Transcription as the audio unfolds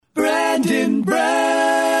Brandon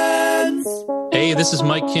Brands. Hey, this is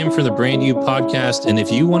Mike Kim from the Brand You podcast. And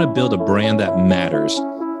if you want to build a brand that matters,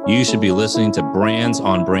 you should be listening to Brands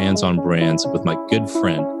on Brands on Brands with my good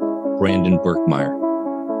friend, Brandon Birkmeyer.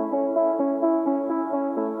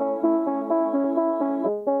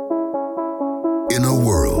 In a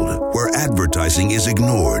world where advertising is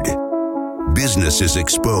ignored, business is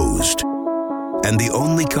exposed, and the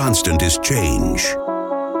only constant is change,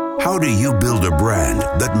 how do you build a brand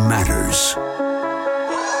that matters?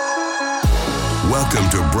 Welcome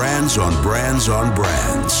to Brands on Brands on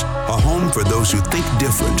Brands, a home for those who think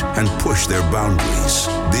different and push their boundaries.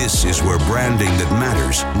 This is where branding that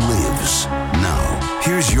matters lives. Now,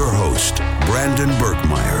 here's your host, Brandon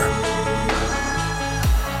Birkmeyer.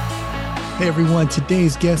 Hey everyone,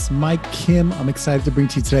 today's guest, Mike Kim, I'm excited to bring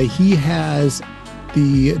to you today. He has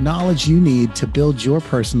the knowledge you need to build your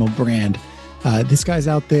personal brand. This guy's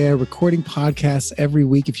out there recording podcasts every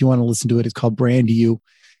week. If you want to listen to it, it's called Brand You.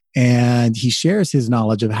 And he shares his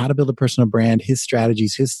knowledge of how to build a personal brand, his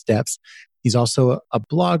strategies, his steps. He's also a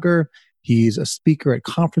blogger. He's a speaker at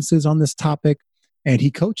conferences on this topic. And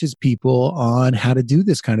he coaches people on how to do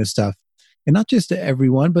this kind of stuff. And not just to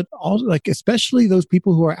everyone, but also especially those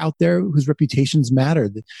people who are out there whose reputations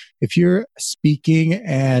matter. If you're speaking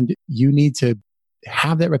and you need to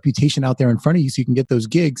have that reputation out there in front of you so you can get those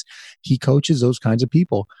gigs, he coaches those kinds of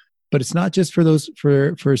people. But it's not just for those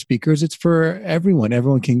for speakers, it's for everyone.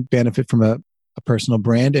 Everyone can benefit from a personal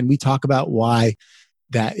brand. And we talk about why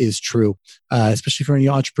that is true. Especially for any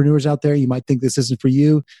entrepreneurs out there, you might think this isn't for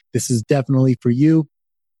you. This is definitely for you.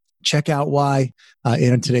 Check out why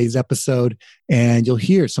in today's episode, and you'll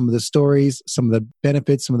hear some of the stories, some of the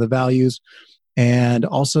benefits, some of the values, and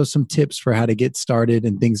also some tips for how to get started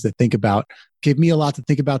and things to think about. Gave me a lot to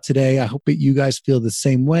think about today. I hope that you guys feel the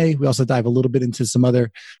same way. We also dive a little bit into some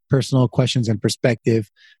other personal questions and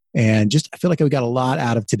perspective. And I feel like we got a lot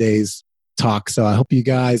out of today's talk. So I hope you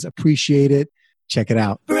guys appreciate it. Check it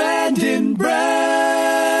out. Brandon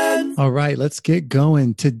Brands. All right, let's get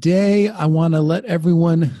going. Today, I want to let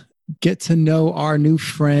everyone get to know our new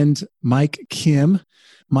friend, Mike Kim.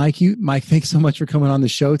 Mike, thanks so much for coming on the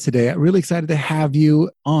show today. I'm really excited to have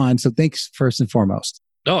you on. So thanks first and foremost.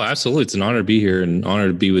 Oh, absolutely. It's an honor to be here and an honor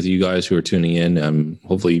to be with you guys who are tuning in.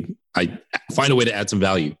 Hopefully I find a way to add some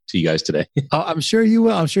value to you guys today. I'm sure you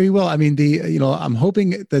will. I mean, I'm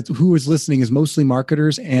hoping that who is listening is mostly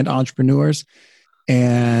marketers and entrepreneurs.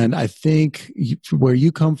 And I think where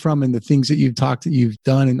you come from and the things that you've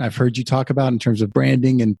done, and I've heard you talk about in terms of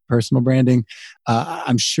branding and personal branding,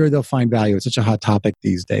 I'm sure they'll find value. It's such a hot topic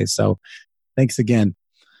these days. So thanks again.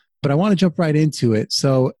 But I want to jump right into it.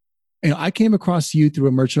 So, I came across you through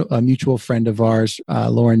a mutual friend of ours,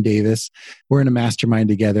 Lauren Davis. We're in a mastermind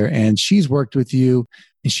together, and she's worked with you.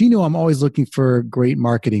 And she knew I'm always looking for great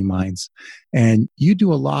marketing minds. And you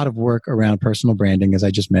do a lot of work around personal branding, as I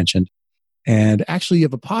just mentioned. And actually, you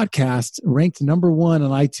have a podcast ranked number 1 on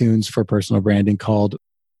iTunes for personal branding called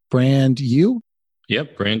Brand You.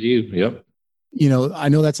 Yep, Brand You. Yep. I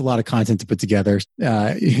know that's a lot of content to put together.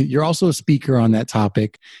 You're also a speaker on that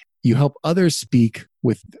topic. You help others speak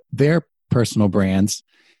with their personal brands.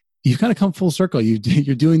 You've kind of come full circle. You're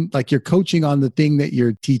doing you're coaching on the thing that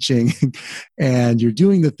you're teaching, and you're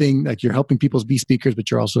doing the thing you're helping people be speakers,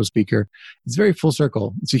 but you're also a speaker. It's very full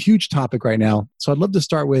circle. It's a huge topic right now. So I'd love to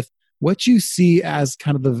start with what you see as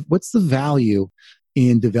kind of what's the value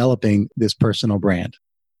in developing this personal brand?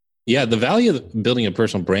 Yeah, the value of building a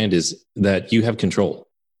personal brand is that you have control.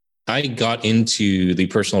 I got into the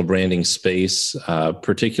personal branding space,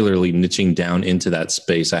 particularly niching down into that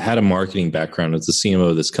space. I had a marketing background as the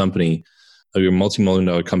CMO of this company, a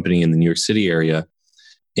multi-million-dollar company in the New York City area.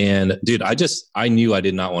 And dude, I knew I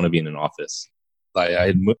did not want to be in an office. I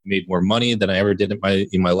had made more money than I ever did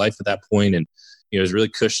in my life at that point. And it was a really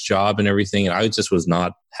cush job and everything. And I just was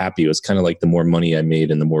not happy. It was kind of like the more money I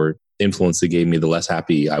made and the more influence they gave me, the less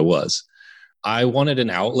happy I was. I wanted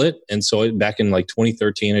an outlet. And so back in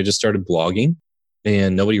 2013, I just started blogging,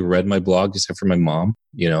 and nobody read my blog except for my mom,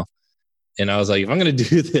 And I was like, if I'm going to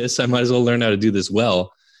do this, I might as well learn how to do this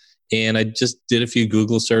well. And I just did a few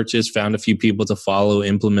Google searches, found a few people to follow,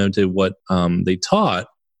 implemented what they taught.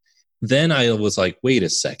 Then I was like, wait a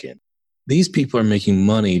second. These people are making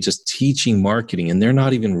money just teaching marketing, and they're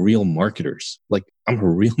not even real marketers. I'm a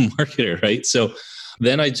real marketer, right? So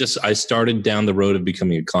then I started down the road of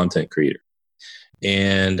becoming a content creator.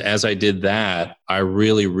 And as I did that, I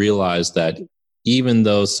really realized that even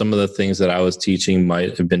though some of the things that I was teaching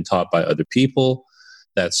might have been taught by other people,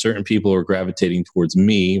 that certain people were gravitating towards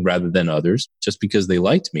me rather than others just because they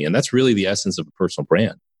liked me. And that's really the essence of a personal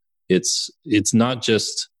brand. It's not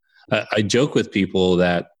just, I joke with people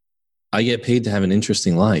that I get paid to have an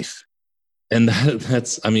interesting life. And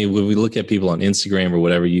that's, I mean, when we look at people on Instagram or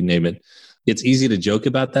whatever, you name it, it's easy to joke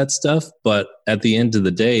about that stuff. But at the end of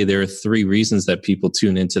the day, there are 3 reasons that people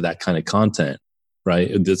tune into that kind of content,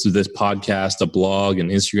 right? This podcast, a blog, an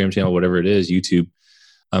Instagram channel, whatever it is, YouTube.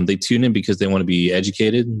 They tune in because they want to be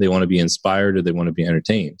educated, they want to be inspired, or they want to be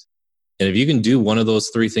entertained. And if you can do one of those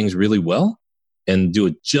 3 things really well and do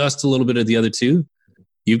it just a little bit of the other 2,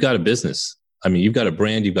 you've got a business. I mean, you've got a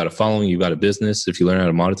brand, you've got a following, you've got a business. If you learn how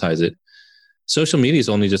to monetize it, social media is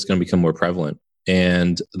only just going to become more prevalent.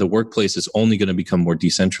 And the workplace is only going to become more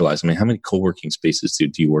decentralized. I mean, how many co-working spaces do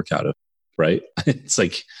you work out of, right? It's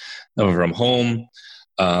like from home.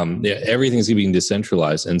 Everything's being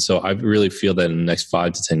decentralized. And so I really feel that in the next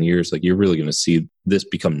 5 to 10 years, like you're really going to see this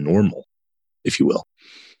become normal, if you will,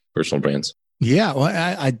 personal brands. Yeah, well,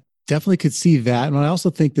 I definitely could see that. And I also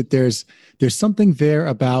think that there's something there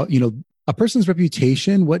about, a person's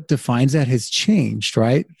reputation, what defines that has changed,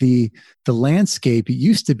 right? The landscape, it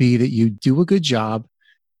used to be that you do a good job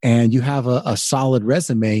and you have a solid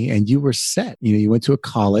resume and you were set. You went to a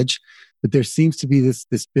college, but there seems to be this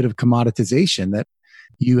bit of commoditization that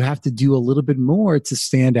you have to do a little bit more to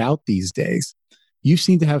stand out these days. You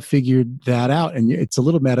seem to have figured that out, and it's a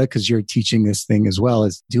little meta because you're teaching this thing as well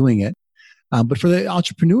as doing it. But for the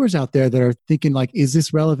entrepreneurs out there that are thinking like, is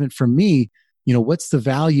this relevant for me? What's the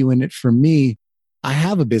value in it for me? I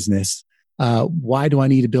have a business. Why do I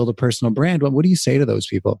need to build a personal brand? What do you say to those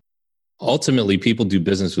people? Ultimately, people do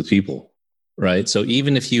business with people, right? So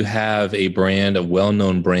even if you have a brand, a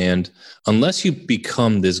well-known brand, unless you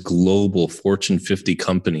become this global Fortune 50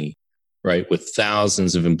 company, right, with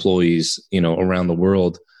thousands of employees, around the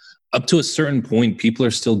world, up to a certain point, people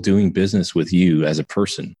are still doing business with you as a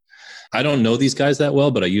person. I don't know these guys that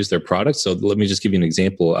well, but I use their products. So let me just give you an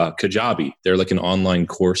example. Kajabi, they're like an online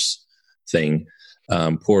course thing,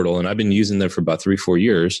 portal. And I've been using them for about 3-4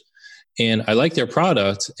 years. And I like their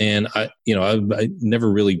product. And I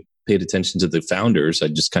never really paid attention to the founders. I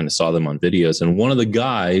just kind of saw them on videos. And one of the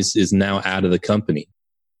guys is now out of the company,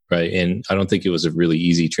 right? And I don't think it was a really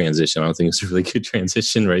easy transition. I don't think it's a really good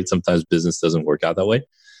transition, right? Sometimes business doesn't work out that way.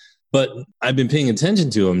 But I've been paying attention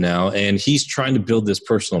to him now, and he's trying to build this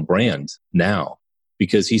personal brand now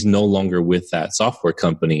because he's no longer with that software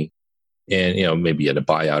company. And, maybe he had a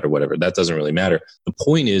buyout or whatever. That doesn't really matter. The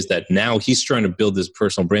point is that now he's trying to build this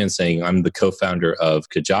personal brand saying, I'm the co-founder of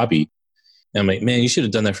Kajabi. And I'm like, man, you should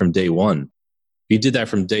have done that from day one. If you did that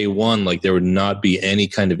from day one, like there would not be any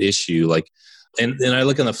kind of issue. And I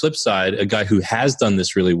look on the flip side, a guy who has done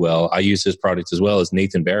this really well, I use his product as well, as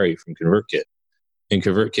Nathan Barry from ConvertKit. And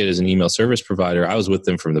ConvertKit is an email service provider. I was with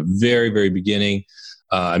them from the very, very beginning.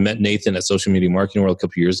 I met Nathan at Social Media Marketing World a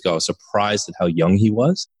couple of years ago. I was surprised at how young he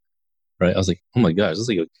was. Right? I was like, oh my gosh, it's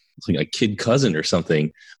like a kid cousin or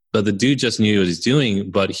something. But the dude just knew what he's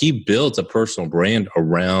doing. But he built a personal brand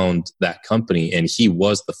around that company, and he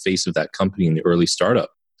was the face of that company in the early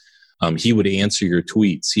startup. He would answer your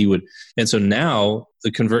tweets. And so now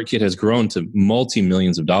the ConvertKit has grown to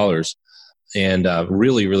multi-millions of dollars and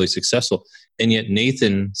really, really successful. And yet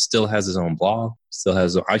Nathan still has his own blog,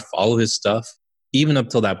 I follow his stuff. Even up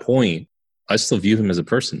till that point, I still view him as a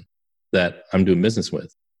person that I'm doing business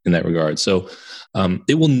with in that regard. So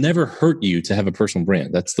it will never hurt you to have a personal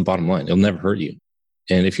brand. That's the bottom line. It'll never hurt you.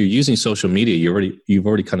 And if you're using social media, you've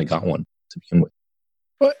already kind of got one to begin with.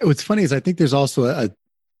 Well, what's funny is I think there's also an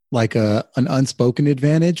unspoken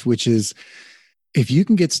advantage, which is if you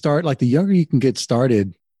can get started, like the younger you can get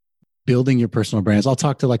started building your personal brands. I'll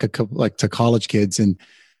talk to to college kids, and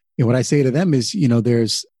what I say to them is,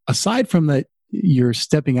 there's, aside from that, you're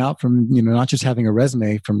stepping out from, not just having a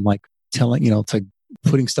resume, from like telling, to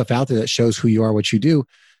putting stuff out there that shows who you are, what you do.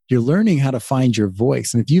 You're learning how to find your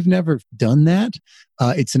voice. And if you've never done that,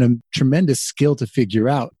 it's a tremendous skill to figure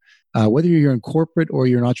out. Whether you're in corporate or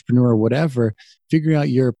you're an entrepreneur or whatever, figuring out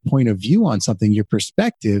your point of view on something, your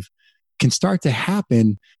perspective, can start to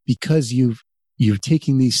happen because you're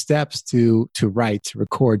taking these steps to write, to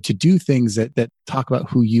record, to do things that talk about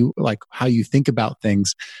who you, like how you think about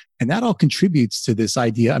things. And that all contributes to this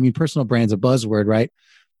idea. I mean, personal brand's a buzzword, right?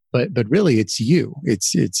 But really it's you.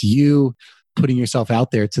 It's you putting yourself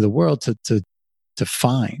out there to the world to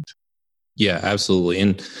find. Yeah, absolutely.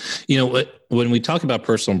 And when we talk about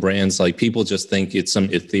personal brands, like people just think it's some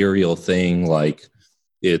ethereal thing, like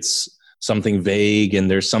it's something vague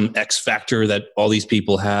and there's some X factor that all these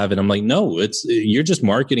people have. And I'm like, no, you're just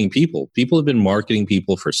marketing people. People have been marketing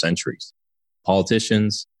people for centuries.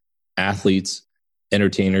 Politicians, athletes,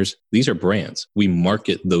 entertainers, these are brands. We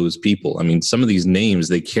market those people. I mean, some of these names,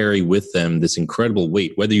 they carry with them this incredible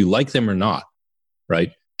weight, whether you like them or not,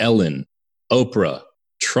 right? Ellen, Oprah,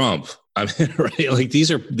 Trump, I mean, right? Like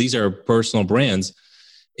these are personal brands.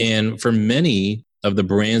 And for many of the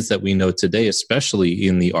brands that we know today, especially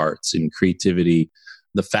in the arts, in creativity,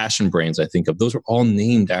 the fashion brands I think of, those are all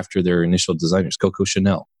named after their initial designers, Coco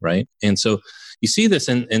Chanel, right? And so you see this,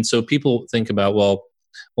 and so people think about, well,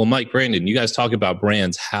 Mike, Brandon, you guys talk about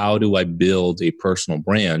brands. How do I build a personal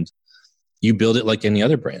brand? You build it like any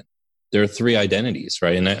other brand. There are 3 identities,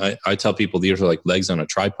 right? And I tell people these are like legs on a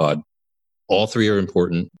tripod. All 3 are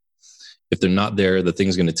important. If they're not there, the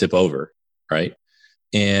thing's going to tip over, right?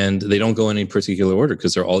 And they don't go in any particular order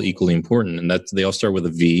because they're all equally important. And that they all start with a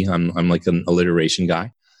V. I'm like an alliteration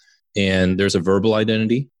guy. And there's a verbal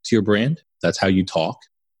identity to your brand. That's how you talk.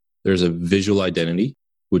 There's a visual identity,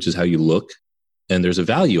 which is how you look. And there's a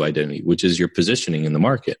value identity, which is your positioning in the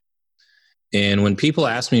market. And when people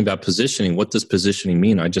ask me about positioning, what does positioning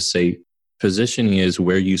mean? I just say positioning is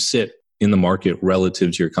where you sit in the market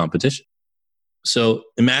relative to your competition. So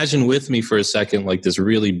imagine with me for a second, like this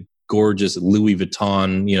really gorgeous Louis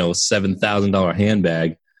Vuitton, $7,000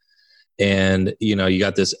 handbag. And, you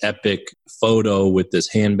got this epic photo with this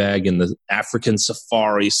handbag in the African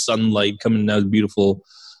safari, sunlight coming down, beautiful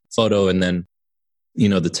photo. And then,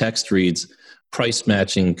 the text reads, price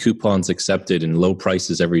matching, coupons accepted, and low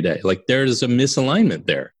prices every day. Like there's a misalignment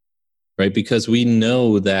there, right? Because we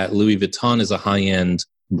know that Louis Vuitton is a high-end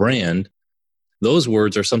brand. Those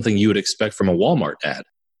words are something you would expect from a Walmart ad.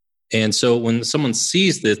 And so when someone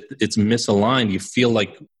sees that it's misaligned, you feel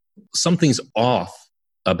like something's off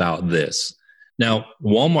about this. Now,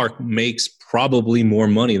 Walmart makes probably more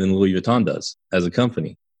money than Louis Vuitton does as a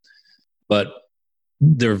company, but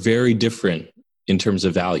they're very different in terms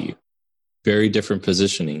of value, very different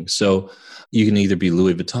positioning. So you can either be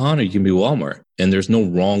Louis Vuitton or you can be Walmart, and there's no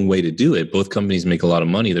wrong way to do it. Both companies make a lot of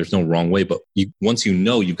money. There's no wrong way, but once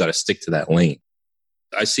you've got to stick to that lane.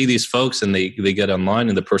 I see these folks and they get online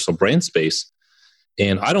in the personal brand space,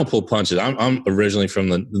 and I don't pull punches. I'm originally from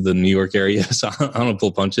the New York area, so I don't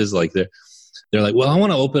pull punches. Like they're like, well, I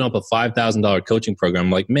want to open up a $5,000 coaching program.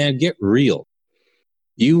 I'm like, man, get real.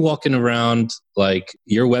 You walking around like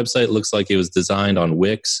your website looks like it was designed on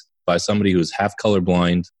Wix by somebody who's half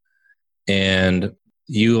colorblind, and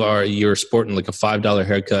you're sporting like a $5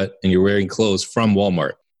 haircut and you're wearing clothes from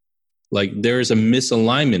Walmart. Like there is a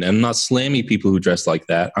misalignment. I'm not slamming people who dress like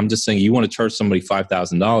that. I'm just saying you want to charge somebody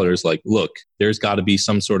 $5,000. Like, look, there's got to be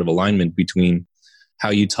some sort of alignment between how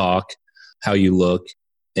you talk, how you look,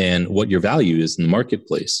 and what your value is in the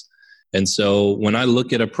marketplace. And so when I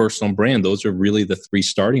look at a personal brand, those are really the 3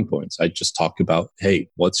 starting points. I just talk about, hey,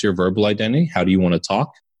 what's your verbal identity? How do you want to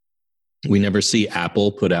talk? We never see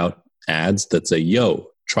Apple put out ads that say, yo,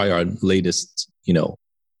 try our latest,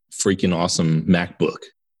 freaking awesome MacBook.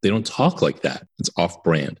 They don't talk like that. It's off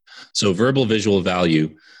brand. So verbal, visual,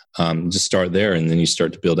 value, just start there, and then you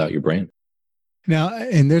start to build out your brand. Now,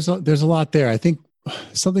 and there's a lot there. I think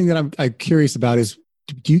something that I'm curious about is,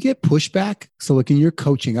 do you get pushback? So like in your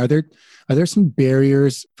coaching, are there some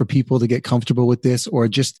barriers for people to get comfortable with this, or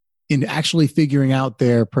just in actually figuring out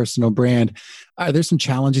their personal brand? Are there some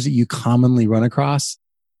challenges that you commonly run across?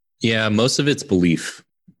 Yeah, most of it's belief.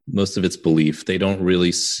 They don't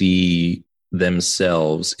really see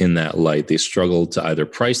themselves in that light. They struggle to either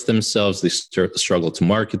price themselves, they struggle to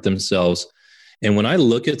market themselves. And when I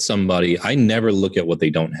look at somebody, I never look at what they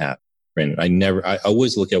don't have, Brandon. I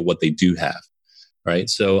always look at what they do have, right?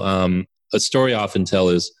 So a story I often tell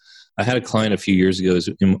is, I had a client a few years ago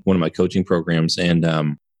in one of my coaching programs,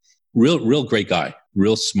 and real great guy,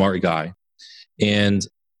 real smart guy. And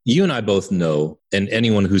you and I both know, and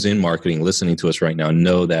anyone who's in marketing listening to us right now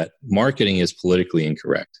know, that marketing is politically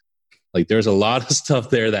incorrect. Like there's a lot of stuff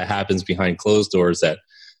there that happens behind closed doors that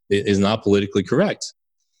is not politically correct.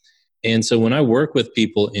 And so when I work with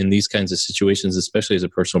people in these kinds of situations, especially as a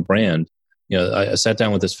personal brand, I sat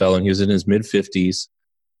down with this fellow, and he was in his mid-50s,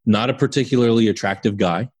 not a particularly attractive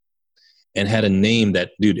guy, and had a name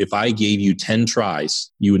that, dude, if I gave you 10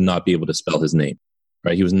 tries, you would not be able to spell his name,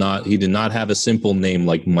 right? He did not have a simple name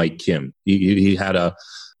like Mike Kim. He had a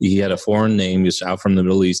foreign name. He was out from the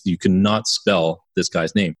Middle East. You could not spell this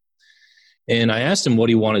guy's name. And I asked him what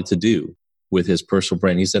he wanted to do with his personal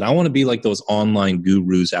brand. He said, I want to be like those online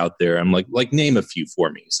gurus out there. I'm like name a few for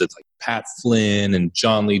me. He said, like Pat Flynn and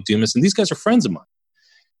John Lee Dumas, and these guys are friends of mine.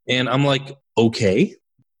 And I'm like, okay,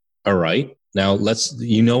 all right. Now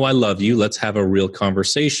I love you. Let's have a real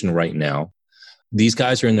conversation right now. These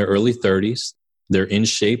guys are in their early 30s. They're in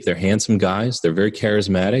shape. They're handsome guys. They're very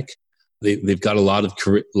charismatic. They've got a lot of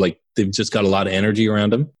they've just got a lot of energy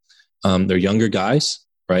around them. They're younger guys,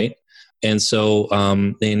 right? And so,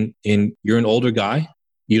 and you're an older guy.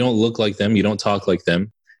 You don't look like them. You don't talk like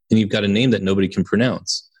them. And you've got a name that nobody can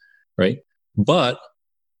pronounce, right? But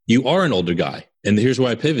you are an older guy. And here's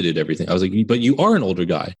why I pivoted everything. I was like, but you are an older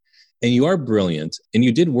guy and you are brilliant. And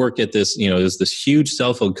you did work at this, there's this huge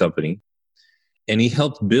cell phone company. And he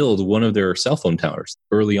helped build one of their cell phone towers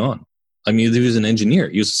early on. I mean, he was an engineer.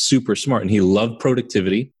 He was super smart and he loved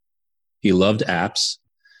productivity. He loved apps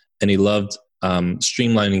and he loved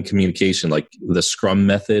streamlining communication, like the Scrum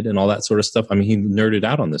method and all that sort of stuff. I mean, he nerded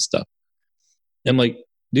out on this stuff. I'm like,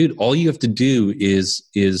 dude, all you have to do is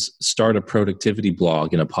start a productivity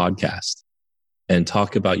blog and a podcast and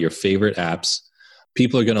talk about your favorite apps.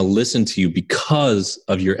 People are going to listen to you because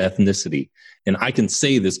of your ethnicity. And I can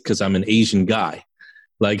say this because I'm an Asian guy.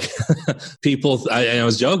 Like people, I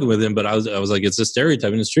was joking with him, but I was like, it's a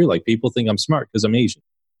stereotype, and it's true. Like people think I'm smart because I'm Asian.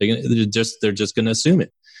 They're just going to assume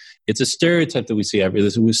it. It's a stereotype that we see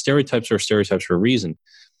everywhere. Stereotypes are stereotypes for a reason.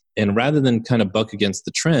 And rather than kind of buck against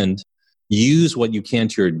the trend, use what you can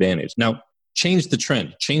to your advantage. Now, change the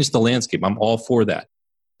trend, change the landscape. I'm all for that.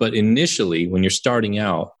 But initially, when you're starting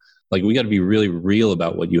out, like we got to be really real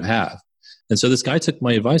about what you have. And so this guy took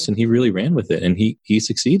my advice and he really ran with it and he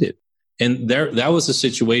succeeded. And that was a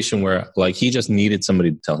situation where like he just needed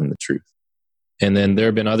somebody to tell him the truth. And then there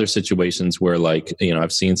have been other situations where like,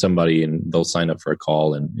 I've seen somebody and they'll sign up for a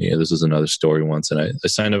call. And this is another story once. And I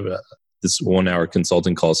signed up this 1 hour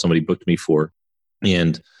consulting call somebody booked me for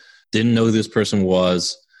and didn't know who this person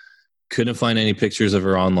was, couldn't find any pictures of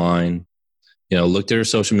her online, looked at her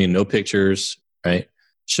social media, no pictures, right?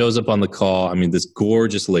 Shows up on the call. I mean, this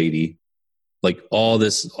gorgeous lady, like all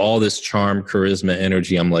this charm, charisma,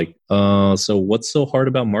 energy. I'm like, so what's so hard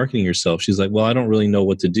about marketing yourself? She's like, well, I don't really know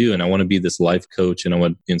what to do. And I want to be this life coach and I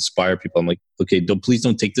want to inspire people. I'm like, okay, please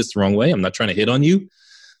don't take this the wrong way. I'm not trying to hit on you,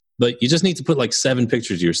 but you just need to put like 7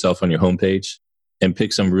 pictures of yourself on your homepage and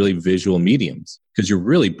pick some really visual mediums because you're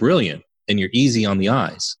really brilliant and you're easy on the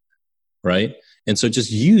eyes. Right. And so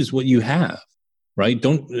just use what you have. Right. I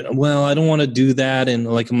don't want to do that. And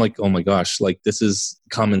like, I'm like, oh my gosh, like this is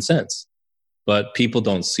common sense, but people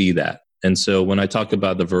don't see that. And so when I talk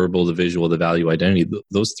about the verbal, the visual, the value, identity,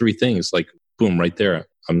 those 3 things, like boom, right there,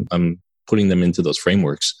 I'm putting them into those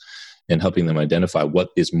frameworks and helping them identify what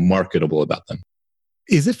is marketable about them.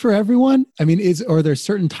 Is it for everyone? I mean, are there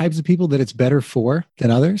certain types of people that it's better for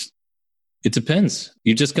than others? It depends.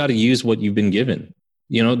 You just got to use what you've been given.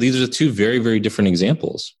 These are 2 very, very different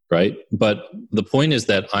examples, right? But the point is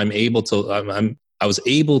that I was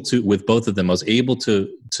able to, with both of them, I was able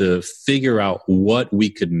to figure out what we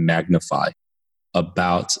could magnify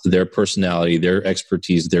about their personality, their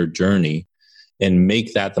expertise, their journey, and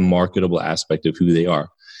make that the marketable aspect of who they are.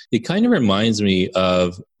 It kind of reminds me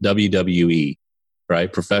of WWE,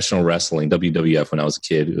 right? Professional wrestling, WWF when I was a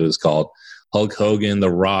kid. It was called Hulk Hogan,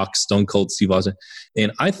 The Rock, Stone Cold Steve Austin.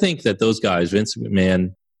 And I think that those guys, Vince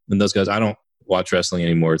McMahon and those guys, I don't watch wrestling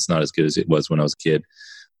anymore. It's not as good as it was when I was a kid.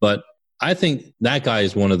 But I think that guy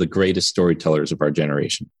is one of the greatest storytellers of our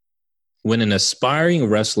generation. When an aspiring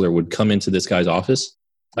wrestler would come into this guy's office,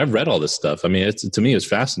 I've read all this stuff. I mean, to me, it's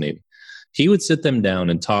fascinating. He would sit them down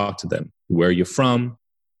and talk to them. Where are you from?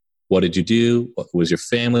 What did you do? What was your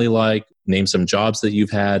family like? Name some jobs that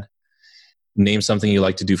you've had. Name something you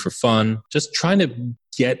like to do for fun. Just trying to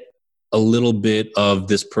get a little bit of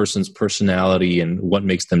this person's personality and what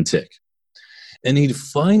makes them tick. And he'd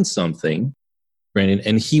find something, Brandon,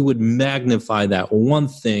 and he would magnify that one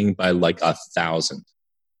thing by like 1,000.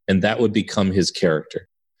 And that would become his character.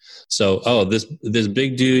 So, this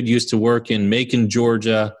big dude used to work in Macon,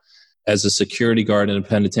 Georgia as a security guard in a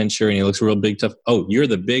penitentiary, and he looks real big, tough. Oh, you're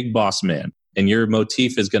the big boss man. And your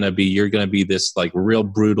motif is going to be, you're going to be this like real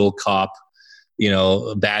brutal cop,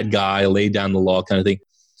 bad guy, lay down the law kind of thing.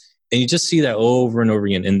 And you just see that over and over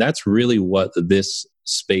again. And that's really what this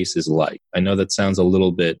space is like. I know that sounds a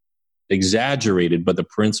little bit exaggerated, but the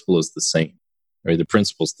principle is the same, right? The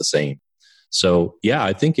principle is the same. So yeah,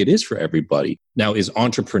 I think it is for everybody. Now, is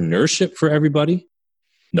entrepreneurship for everybody?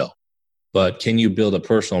 No. But can you build a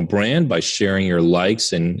personal brand by sharing your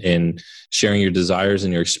likes and sharing your desires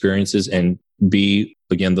and your experiences and be,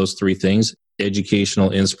 again, those 3 things,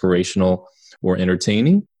 educational, inspirational, or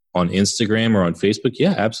entertaining on Instagram or on Facebook?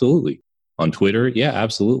 Yeah, absolutely. On Twitter? Yeah,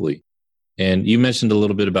 absolutely. And you mentioned a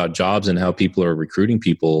little bit about jobs and how people are recruiting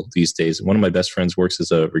people these days. One of my best friends works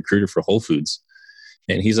as a recruiter for Whole Foods.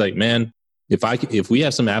 And he's like, man, if we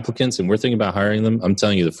have some applicants and we're thinking about hiring them, I'm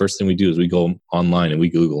telling you, the first thing we do is we go online and we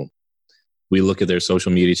Google them. We look at their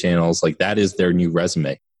social media channels. Like that is their new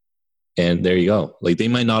resume. And there you go. Like they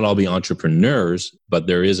might not all be entrepreneurs, but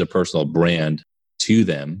there is a personal brand to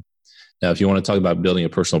them. Now, if you want to talk about building a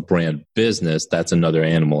personal brand business, that's another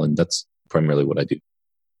animal. And that's primarily what I do.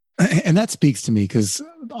 And that speaks to me because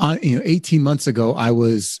 18 months ago, I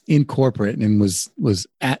was in corporate and was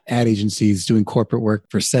at ad agencies doing corporate work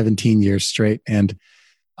for 17 years straight. And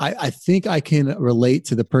I think I can relate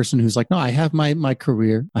to the person who's like, no, I have my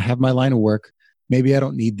career. I have my line of work. Maybe I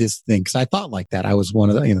don't need this thing. Because I thought like that. I was one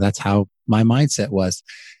of the, that's how my mindset was.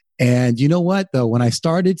 And you know what, though, when I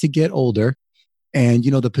started to get older and,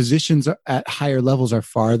 the positions at higher levels are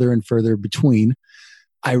farther and further between,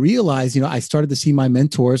 I realized, I started to see my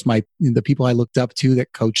mentors, the people I looked up to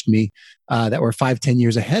that coached me, that were 5-10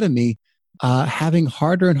 years ahead of me, having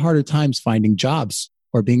harder and harder times finding jobs,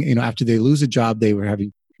 or being, after they lose a job, they were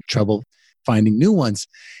having trouble finding new ones.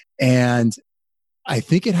 And I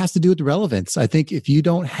think it has to do with relevance. I think if you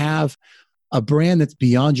don't have a brand that's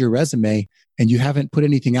beyond your resume and you haven't put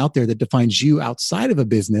anything out there that defines you outside of a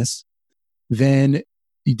business, then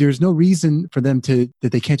there's no reason for them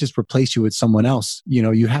that they can't just replace you with someone else.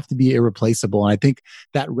 You have to be irreplaceable. And I think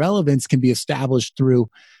that relevance can be established through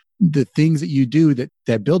the things that you do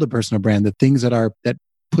that build a personal brand, the things that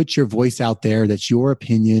put your voice out there, that's your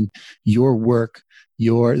opinion, your work,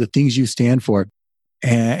 the things you stand for.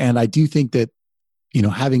 And I do think that,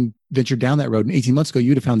 having ventured down that road 18 months ago,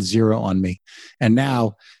 you'd have found zero on me. And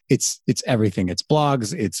now it's everything. It's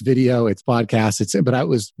blogs, it's video, it's podcasts, but I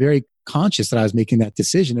was very conscious that I was making that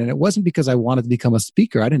decision. And it wasn't because I wanted to become a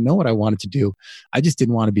speaker. I didn't know what I wanted to do. I just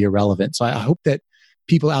didn't want to be irrelevant. So I hope that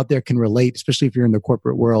people out there can relate, especially if you're in the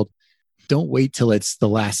corporate world. Don't wait till it's the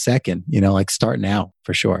last second, start now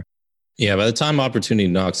for sure. Yeah. By the time opportunity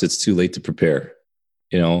knocks, it's too late to prepare,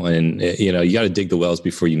 and you got to dig the wells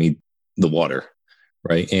before you need the water.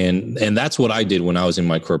 Right. And that's what I did when I was in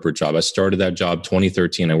my corporate job. I started that job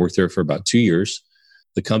 2013. I worked there for about 2 years.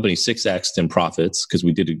 The company 6x'd in profits because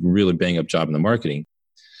we did a really bang up job in the marketing.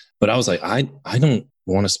 But I was like, I don't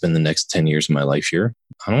want to spend the next 10 years of my life here.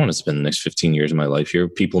 I don't want to spend the next 15 years of my life here.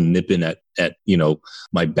 People nipping at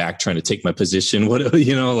my back, trying to take my position.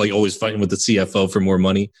 Like always fighting with the CFO for more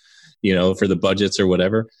money, for the budgets or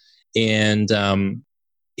whatever. And,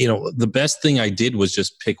 the best thing I did was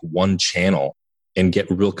just pick one channel and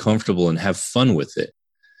get real comfortable and have fun with it.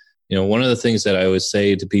 One of the things that I always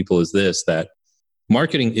say to people is this, that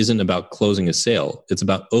marketing isn't about closing a sale. It's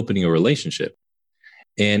about opening a relationship.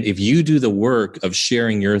 And if you do the work of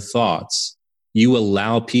sharing your thoughts, you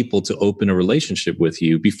allow people to open a relationship with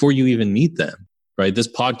you before you even meet them, right? This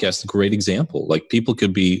podcast is a great example. Like people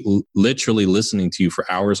could be literally listening to you for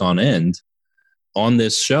hours on end on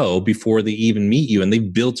this show before they even meet you, and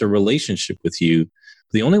they've built a relationship with you.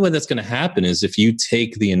 The only way that's going to happen is if you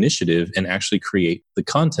take the initiative and actually create the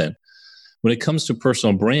content. When it comes to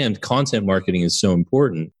personal brand, content marketing is so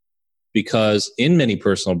important because in many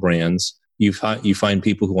personal brands, you find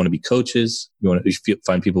people who want to be coaches, you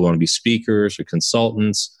find people who want to be speakers or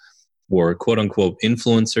consultants or quote unquote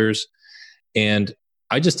influencers. And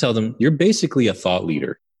I just tell them, you're basically a thought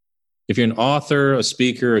leader. If you're an author, a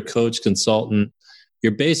speaker, a coach, consultant,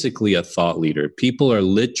 you're basically a thought leader. People are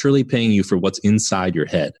literally paying you for what's inside your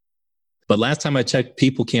head. But last time I checked,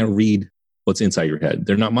 people can't read what's inside your head.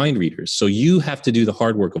 They're not mind readers. So you have to do the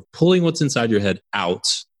hard work of pulling what's inside your head out,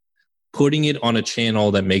 putting it on a channel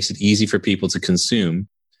that makes it easy for people to consume,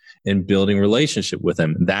 and building a relationship with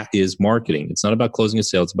them. That is marketing. It's not about closing a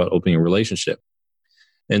sale. It's about opening a relationship.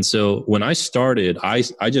 And so when I started, I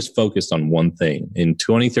just focused on one thing. In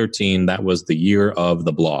 2013, that was the year of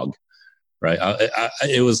the blog. Right.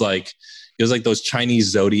 It was like those Chinese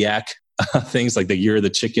zodiac things, like the year of the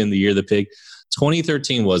chicken, the year of the pig.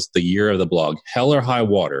 2013 was the year of the blog. Hell or high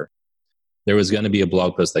water, there was going to be a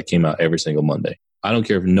blog post that came out every single Monday. I don't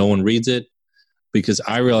care if no one reads it, because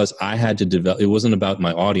I realized I had to develop. It wasn't about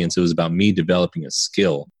my audience. It was about me developing a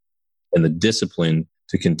skill and the discipline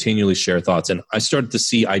to continually share thoughts. And I started to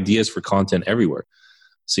see ideas for content everywhere.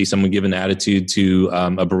 See someone give an attitude to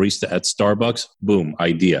a barista at Starbucks, boom,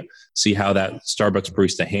 idea. See how that Starbucks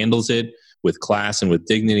barista handles it with class and with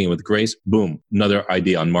dignity and with grace, boom, another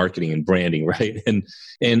idea on marketing and branding, right?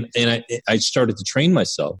 And I started to train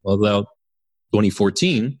myself. Although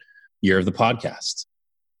 2014, year of the podcast,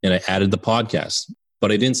 and I added the podcast,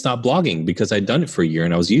 but I didn't stop blogging because I'd done it for a year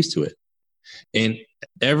and I was used to it. And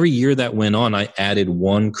every year that went on, I added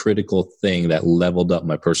one critical thing that leveled up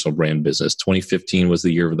my personal brand business. 2015 was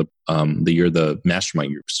the year of the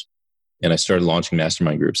mastermind groups. And I started launching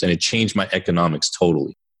mastermind groups, and it changed my economics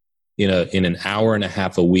totally. In an hour and a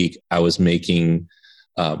half a week, I was making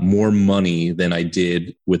more money than I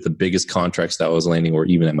did with the biggest contracts that I was landing, or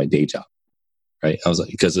even at my day job. Right? I was like,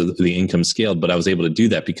 because of the income scaled, but I was able to do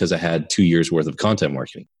that because I had 2 years worth of content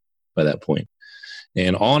marketing by that point.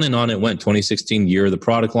 And on it went. 2016, year of the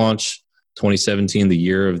product launch. 2017, the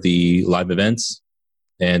year of the live events.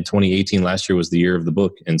 And 2018, last year, was the year of the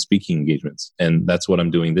book and speaking engagements. And that's what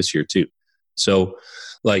I'm doing this year too. So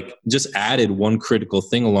like just added one critical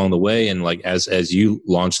thing along the way. And like, as you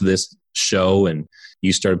launch this show and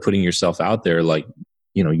you started putting yourself out there, like,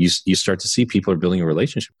 you know, you start to see people are building a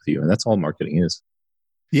relationship with you. And that's all marketing is.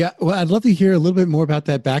 Yeah. Well, I'd love to hear a little bit more about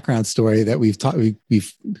that background story that we've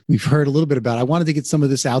heard a little bit about. I wanted to get some of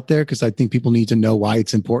this out there because I think people need to know why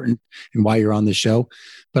it's important and why you're on the show.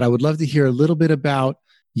 But I would love to hear a little bit about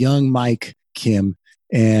young Mike Kim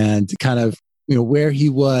and kind of, you know, where he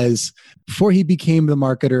was before he became the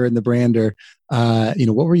marketer and the brander. You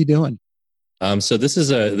know, what were you doing? So this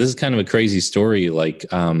is kind of a crazy story. Like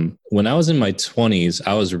when I was in my 20s,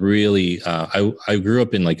 I was really I grew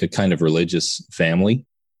up in like a kind of religious family,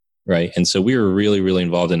 right? And so we were really, really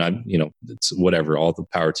involved in, you know, it's whatever, all the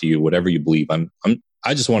power to you, whatever you believe.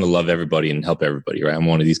 I just want to love everybody and help everybody, right? I'm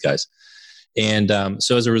one of these guys. And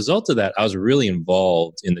so as a result of that, I was really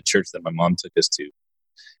involved in the church that my mom took us to.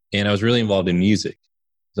 And I was really involved in music.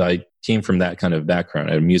 So I came from that kind of background.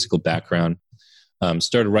 I had a musical background.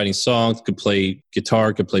 Started writing songs, could play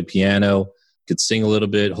guitar, could play piano, could sing a little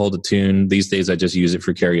bit, hold a tune. These days, I just use it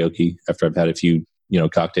for karaoke after I've had a few, you know,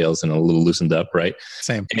 cocktails and a little loosened up, right?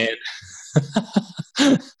 Same.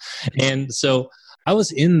 And so I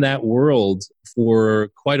was in that world for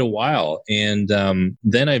quite a while. And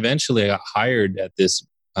then eventually I got hired at this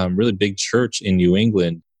really big church in New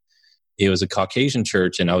England. It was a Caucasian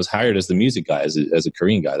church, and I was hired as the music guy, as a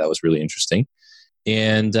Korean guy. That was really interesting.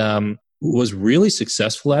 And was really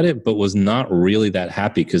successful at it, but was not really that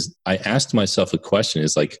happy because I asked myself a question.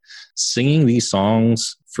 Is like singing these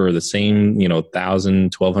songs for the same, you know,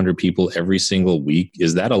 1,000, 1,200 people every single week,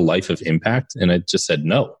 is that a life of impact? And I just said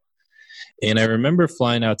no. And I remember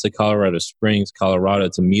flying out to Colorado Springs, Colorado,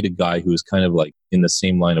 to meet a guy who was kind of like in the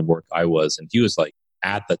same line of work I was. And he was like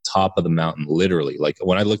at the top of the mountain, literally. Like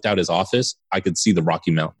when I looked out his office, I could see the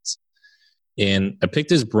Rocky Mountains. And I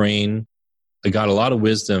picked his brain. I got a lot of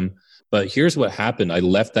wisdom. But here's what happened. I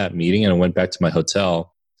left that meeting and I went back to my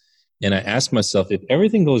hotel. And I asked myself, if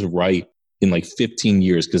everything goes right in like 15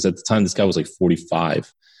 years, because at the time this guy was like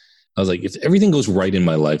 45. I was like, if everything goes right in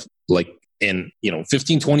my life, like in, you know,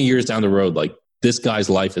 15, 20 years down the road, like this guy's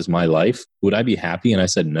life is my life, would I be happy? And I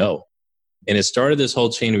said no. And it started this whole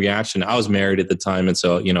chain reaction. I was married at the time. And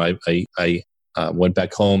so, you know, I went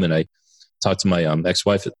back home and I talked to my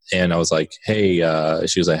ex-wife and I was like, hey,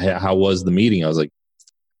 she was like, hey, how was the meeting? I was like,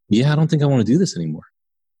 yeah, I don't think I want to do this anymore.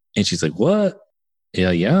 And she's like, what?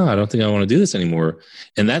 Yeah, I don't think I want to do this anymore.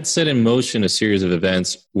 And that set in motion a series of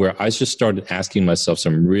events where I just started asking myself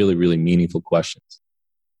some really, really meaningful questions,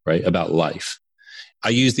 right, about life. I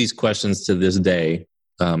use these questions to this day.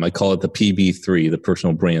 I call it the PB3, the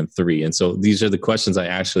personal brand 3. And so these are the questions I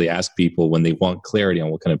actually ask people when they want clarity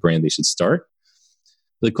on what kind of brand they should start.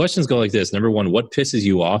 The questions go like this. Number one, what pisses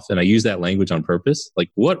you off? And I use that language on purpose.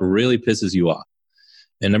 Like, what really pisses you off?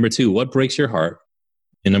 And number two, what breaks your heart?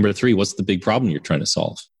 And number three, what's the big problem you're trying to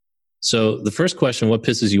solve? So the first question, what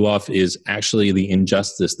pisses you off, is actually the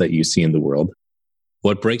injustice that you see in the world.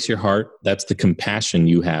 What breaks your heart? That's the compassion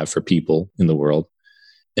you have for people in the world.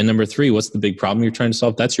 And number three, what's the big problem you're trying to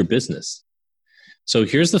solve? That's your business. So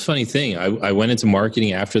here's the funny thing. I went into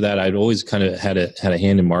marketing after that. I'd always kind of had a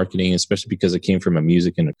hand in marketing, especially because I came from a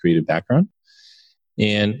music and a creative background.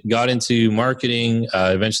 And got into marketing,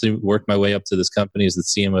 eventually worked my way up to this company as the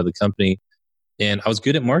CMO of the company. And I was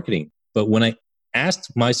good at marketing. But when I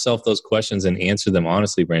asked myself those questions and answered them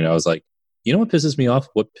honestly, Brandon, I was like, you know what pisses me off?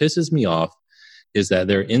 What pisses me off is that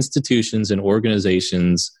there are institutions and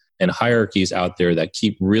organizations and hierarchies out there that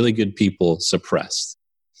keep really good people suppressed.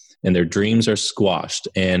 And their dreams are squashed.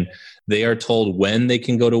 And they are told when they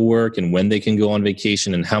can go to work and when they can go on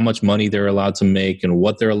vacation and how much money they're allowed to make and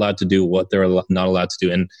what they're allowed to do, what they're not allowed to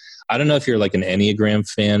do. And I don't know if you're like an Enneagram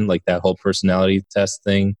fan, like that whole personality test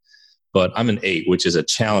thing, but I'm an 8, which is a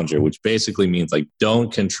challenger, which basically means like,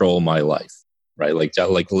 don't control my life, right? Like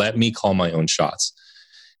let me call my own shots.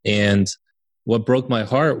 And what broke my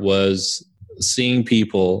heart was seeing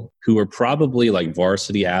people who were probably like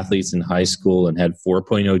varsity athletes in high school and had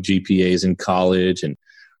 4.0 GPAs in college and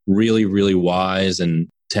really, really wise and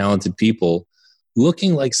talented people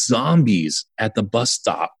looking like zombies at the bus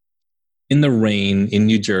stop in the rain in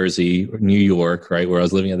New Jersey, or New York, right, where I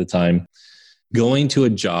was living at the time, going to a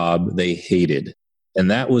job they hated. And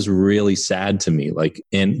that was really sad to me. Like,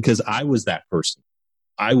 and because I was that person.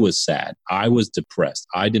 I was sad. I was depressed.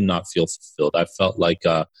 I did not feel fulfilled. I felt like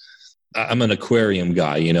I'm an aquarium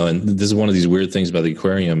guy, you know, and this is one of these weird things about the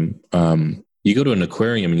aquarium. You go to an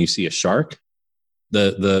aquarium and you see a shark.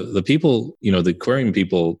 the people, the aquarium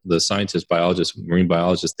people, the scientists, biologists, marine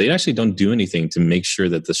biologists, they actually don't do anything to make sure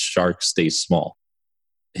that the shark stays small.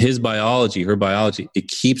 Her biology, it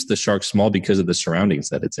keeps the shark small because of the surroundings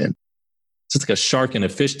that it's in. So it's like a shark in a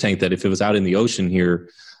fish tank that if it was out in the ocean here,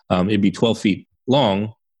 it'd be 12 feet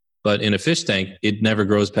long, but in a fish tank, it never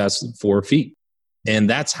grows past 4 feet. And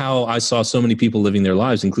that's how I saw so many people living their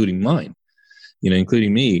lives, including mine,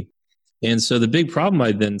 including me. And so the big problem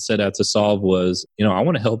I then set out to solve was, I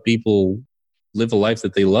want to help people live a life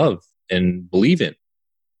that they love and believe in.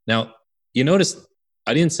 Now, you notice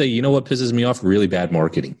I didn't say, what pisses me off? Really bad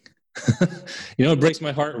marketing. It breaks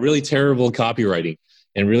my heart, really terrible copywriting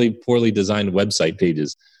and really poorly designed website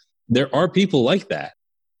pages. There are people like that.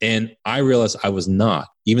 And I realized I was not.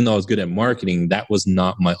 Even though I was good at marketing, that was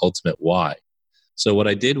not my ultimate why. So what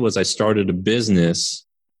I did was I started a business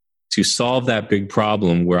to solve that big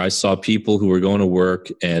problem where I saw people who were going to work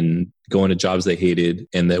and going to jobs they hated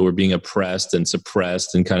and that were being oppressed and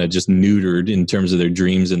suppressed and kind of just neutered in terms of their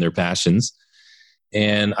dreams and their passions.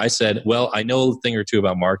 And I said, well, I know a thing or two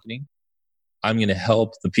about marketing. I'm going to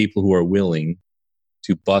help the people who are willing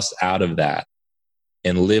to bust out of that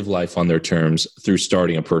and live life on their terms through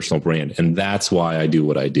starting a personal brand. And that's why I do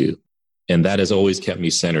what I do. And that has always kept me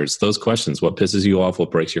centered. It's those questions. What pisses you off? What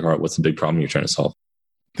breaks your heart? What's the big problem you're trying to solve?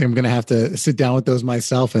 I think I'm going to have to sit down with those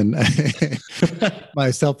myself and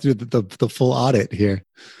myself through the full audit here.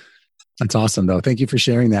 That's awesome, though. Thank you for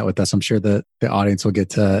sharing that with us. I'm sure the audience will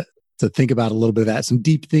get to think about a little bit of that, some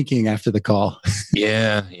deep thinking after the call.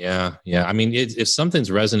 Yeah. I mean, if something's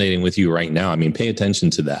resonating with you right now, pay attention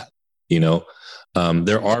to that.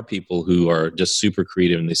 There are people who are just super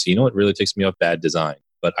creative and they say, it really takes me off bad design.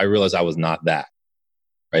 But I realized I was not that,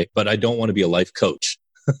 right? But I don't want to be a life coach.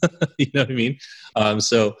 You know what I mean?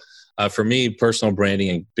 So for me, personal branding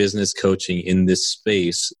and business coaching in this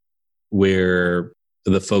space where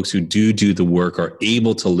the folks who do the work are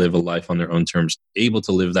able to live a life on their own terms, able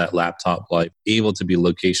to live that laptop life, able to be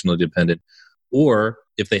locationally dependent, or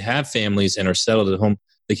if they have families and are settled at home,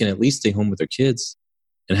 they can at least stay home with their kids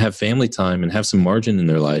and have family time and have some margin in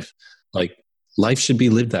their life. Like life should be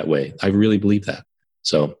lived that way. I really believe that.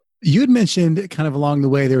 So you had mentioned kind of along the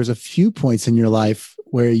way, there was a few points in your life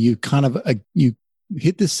where you kind of, you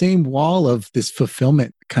hit the same wall of this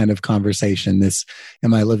fulfillment kind of conversation. This,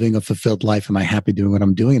 am I living a fulfilled life? Am I happy doing what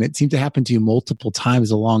I'm doing? And it seemed to happen to you multiple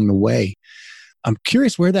times along the way. I'm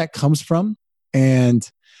curious where that comes from and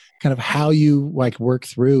kind of how you work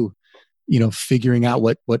through, figuring out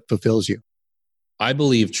what fulfills you. I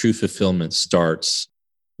believe true fulfillment starts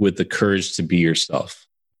with the courage to be yourself,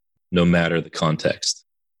 no matter the context.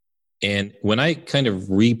 And when I kind of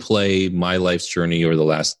replay my life's journey over the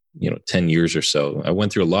last 10 years or so, I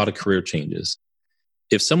went through a lot of career changes.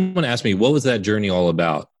 If someone asked me, what was that journey all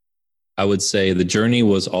about? I would say the journey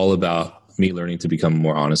was all about me learning to become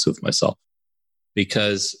more honest with myself.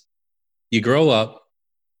 Because you grow up,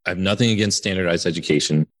 I have nothing against standardized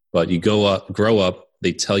education, but you grow up,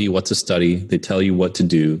 they tell you what to study, they tell you what to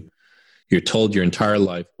do. You're told your entire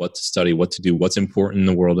life what to study, what to do, what's important in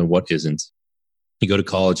the world and what isn't. You go to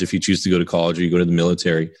college if you choose to go to college, or you go to the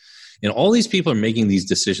military. And all these people are making these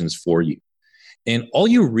decisions for you. And all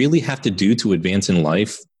you really have to do to advance in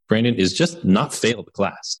life, Brandon, is just not fail the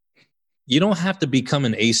class. You don't have to become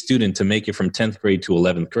an A student to make it from 10th grade to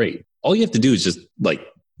 11th grade. All you have to do is just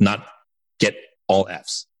not get all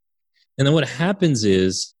Fs. And then what happens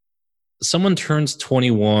is someone turns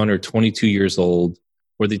 21 or 22 years old,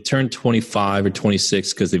 or they turn 25 or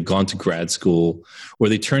 26 because they've gone to grad school, or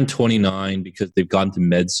they turn 29 because they've gone to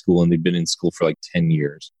med school and they've been in school for 10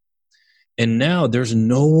 years. And now there's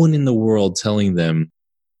no one in the world telling them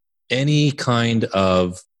any kind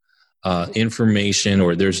of information,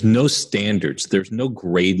 or there's no standards, there's no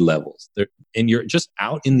grade levels. And you're just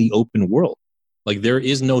out in the open world. There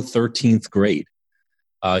is no 13th grade.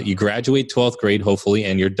 You graduate 12th grade, hopefully,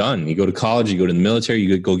 and you're done. You go to college, you go to the military,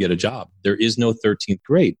 you go get a job. There is no 13th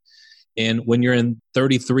grade. And when you're in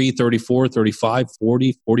 33, 34, 35,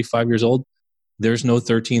 40, 45 years old, there's no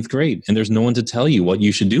 13th grade. And there's no one to tell you what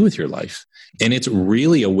you should do with your life. And it's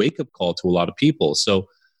really a wake-up call to a lot of people. So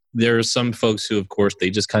there are some folks who, of course, they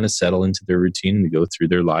just kind of settle into their routine and they go through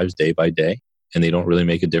their lives day by day, and they don't really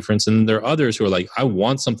make a difference. And there are others who are like, I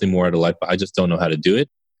want something more out of life, but I just don't know how to do it.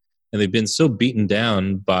 And they've been so beaten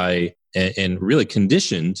down by and really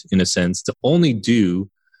conditioned, in a sense, to only do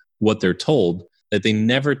what they're told, that they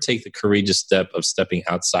never take the courageous step of stepping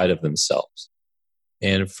outside of themselves.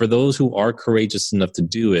 And for those who are courageous enough to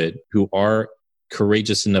do it, who are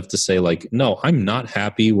courageous enough to say no, I'm not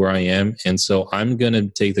happy where I am. And so I'm going to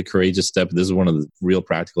take the courageous step. This is one of the real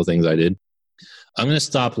practical things I did. I'm going to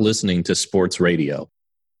stop listening to sports radio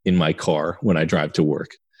in my car when I drive to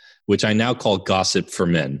work, which I now call gossip for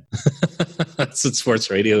men. That's what sports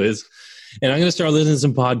radio is. And I'm going to start listening to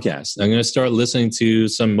some podcasts. I'm going to start listening to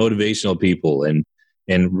some motivational people and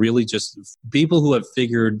really just people who have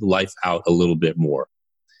figured life out a little bit more,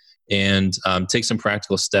 and take some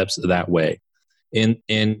practical steps that way.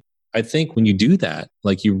 And I think when you do that,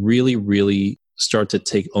 like, you really, really start to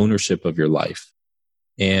take ownership of your life,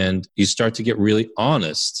 and you start to get really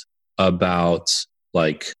honest about,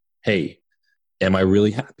 like, hey, am I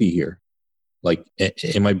really happy here? Like,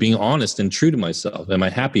 am I being honest and true to myself? Am I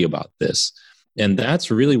happy about this? And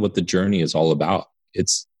that's really what the journey is all about.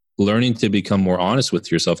 It's learning to become more honest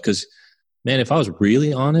with yourself. Because, man, if I was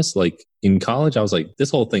really honest, like in college, I was like,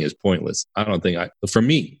 this whole thing is pointless. For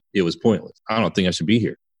me, it was pointless. I don't think I should be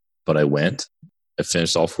here. But I went, I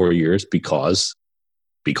finished all 4 years because,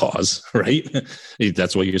 right?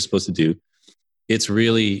 That's what you're supposed to do. It's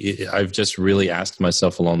really, I've just really asked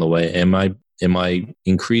myself along the way, am I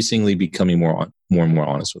increasingly becoming more and more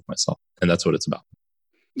honest with myself? And that's what it's about.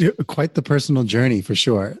 Quite the personal journey, for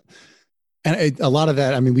sure. And a lot of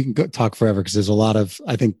that, I mean, we can talk forever because there's a lot of,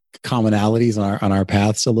 I think, commonalities on our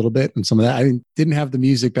paths a little bit. And some of that, I didn't have the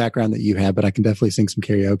music background that you had, but I can definitely sing some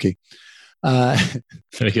karaoke. Yeah,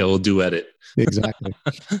 we'll duet it. Exactly.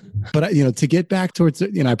 But, to get back towards, I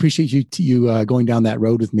appreciate you going down that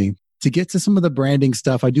road with me. To get to some of the branding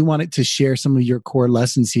stuff, I do want it to share some of your core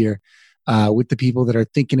lessons here with the people that are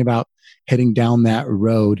thinking about heading down that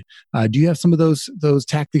road. Do you have some of those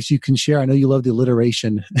tactics you can share? I know you love the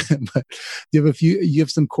alliteration, but do you have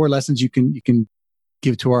some core lessons you can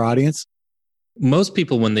give to our audience? Most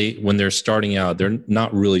people, when they're starting out, they're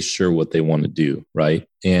not really sure what they want to do, right?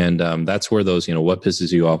 And that's where those, what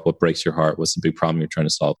pisses you off, what breaks your heart, what's the big problem you're trying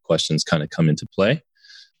to solve, questions kind of come into play.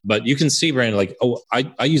 But you can see, Brandon, like,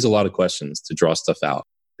 I use a lot of questions to draw stuff out,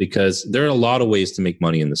 because there are a lot of ways to make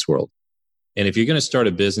money in this world. And if you're going to start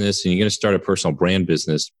a business and you're going to start a personal brand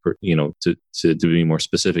business, to be more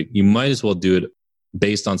specific, you might as well do it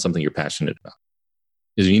based on something you're passionate about.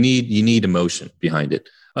 Because you need emotion behind it.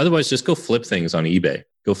 Otherwise, just go flip things on eBay,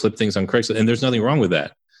 go flip things on Craigslist, and there's nothing wrong with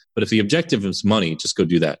that. But if the objective is money, just go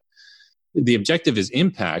do that. The objective is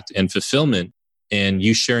impact and fulfillment, and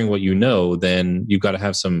you sharing what you know, then you've got to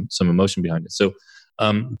have some emotion behind it. So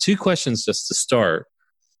 2 questions just to start.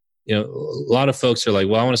 A lot of folks are like,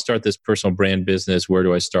 well, I want to start this personal brand business. Where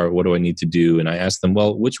do I start? What do I need to do? And I ask them,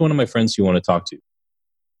 well, which one of my friends do you want to talk to?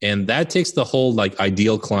 And that takes the whole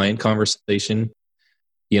ideal client conversation,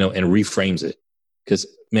 and reframes it. Because,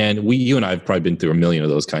 man, you and I have probably been through a million of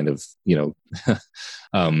those kind of,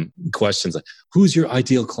 questions. Like, who's your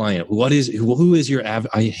ideal client? Who is your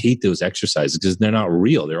I hate those exercises because they're not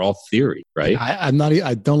real. They're all theory, right? I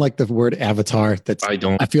don't like the word avatar.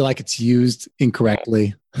 I feel like it's used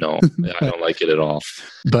incorrectly. No, I don't like it at all.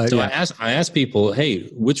 But so yeah. I ask people, hey,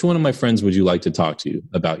 which one of my friends would you like to talk to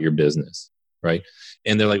about your business? Right.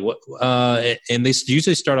 And they're like, what? And they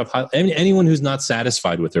usually start off, anyone who's not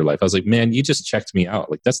satisfied with their life. I was like, man, you just checked me out.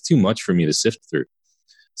 Like, that's too much for me to sift through.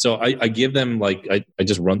 So I give them I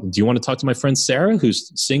just run. Do you want to talk to my friend Sarah,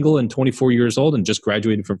 who's single and 24 years old and just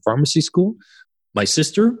graduated from pharmacy school? My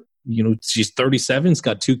sister, she's 37, has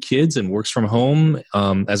got 2 kids and works from home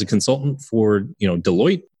as a consultant for,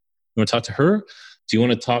 Deloitte. You want to talk to her? Do you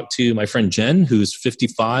want to talk to my friend Jen, who's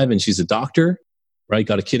 55 and she's a doctor? Right,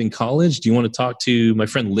 got a kid in college. Do you want to talk to my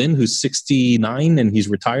friend Lynn, who's 69 and he's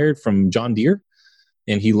retired from John Deere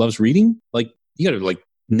and he loves reading? Like, you got to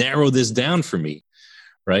narrow this down for me,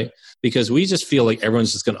 right? Because we just feel like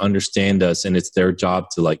everyone's just going to understand us and it's their job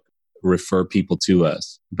to refer people to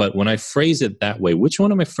us. But when I phrase it that way, which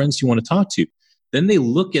one of my friends do you want to talk to? Then they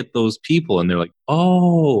look at those people and they're like,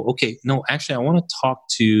 oh, okay, no, actually, I want to talk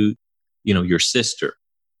to, your sister.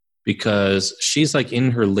 Because she's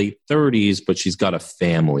in her late 30s, but she's got a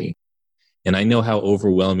family. And I know how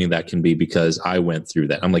overwhelming that can be because I went through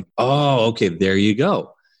that. I'm like, oh, okay, there you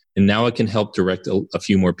go. And now I can help direct a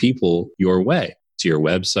few more people your way, to your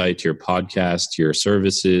website, to your podcast, to your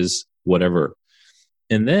services, whatever.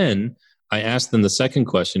 And then I asked them the second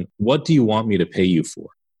question, what do you want me to pay you for?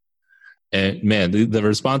 And man, the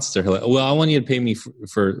responses are like, well, I want you to pay me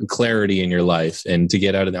for clarity in your life and to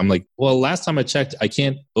get out of that. I'm like, well, last time I checked, I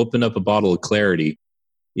can't open up a bottle of clarity.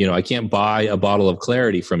 I can't buy a bottle of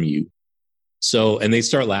clarity from you. So, and they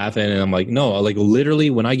start laughing and I'm like, no, literally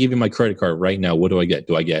when I give you my credit card right now, what do I get?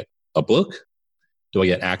 Do I get a book? Do I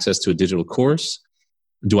get access to a digital course?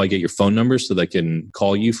 Do I get your phone number so that I can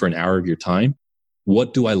call you for an hour of your time?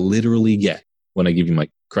 What do I literally get when I give you my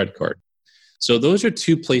credit card? So those are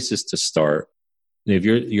 2 places to start. if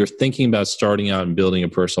you're thinking about starting out and building a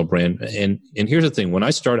personal brand, and here's the thing: when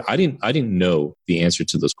I started, I didn't know the answer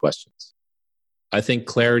to those questions. I think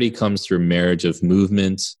clarity comes through marriage of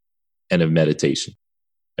movement and of meditation.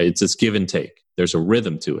 It's this give and take. There's a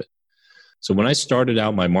rhythm to it. So when I started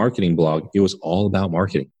out my marketing blog, it was all about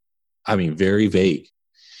marketing. I mean, very vague.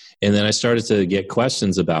 And then I started to get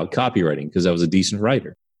questions about copywriting because I was a decent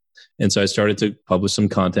writer. And so I started to publish some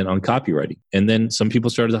content on copywriting. And then some people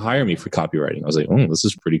started to hire me for copywriting. I was like, oh, this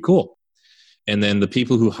is pretty cool. And then the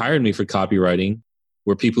people who hired me for copywriting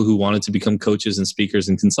were people who wanted to become coaches and speakers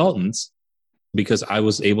and consultants because I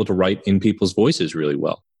was able to write in people's voices really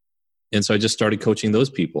well. And so I just started coaching those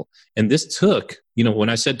people. And this took, when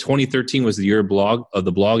I said 2013 was the year of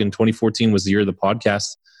the blog and 2014 was the year of the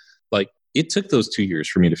podcast, like it took those 2 years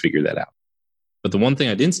for me to figure that out. But the one thing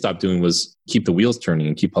I didn't stop doing was keep the wheels turning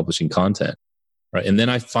and keep publishing content. Right. And then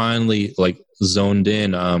I finally zoned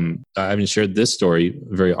in. I haven't shared this story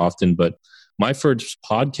very often, but my first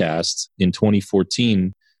podcast in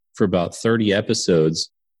 2014 for about 30 episodes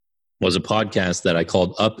was a podcast that I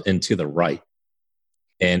called Up and to the Right.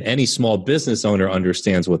 And any small business owner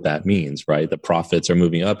understands what that means, right? The profits are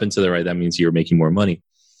moving up and to the right. That means you're making more money.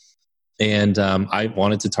 And I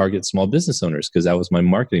wanted to target small business owners because that was my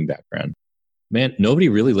marketing background. Man, nobody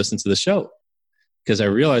really listened to the show because I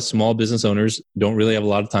realized small business owners don't really have a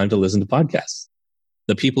lot of time to listen to podcasts.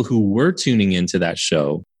 The people who were tuning into that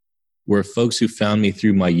show were folks who found me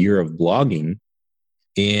through my year of blogging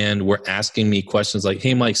and were asking me questions like,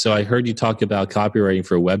 hey, Mike, so I heard you talk about copywriting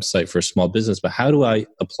for a website for a small business, but how do I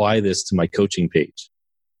apply this to my coaching page?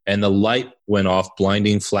 And the light went off,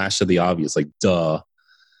 blinding flash of the obvious, like, duh,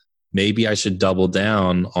 maybe I should double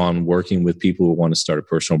down on working with people who want to start a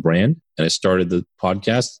personal brand. And I started the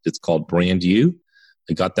podcast. It's called Brand You.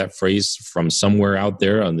 I got that phrase from somewhere out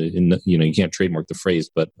there you can't trademark the phrase,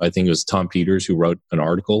 but I think it was Tom Peters who wrote an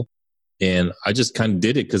article. And I just kind of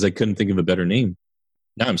did it because I couldn't think of a better name.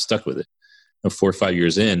 Now I'm stuck with it. I'm 4 or 5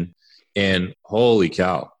 years in, and holy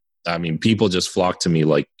cow. I mean, people just flocked to me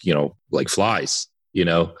like flies,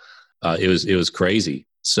 it was crazy.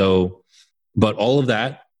 So, but all of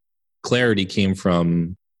that clarity came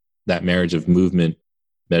from that marriage of movement,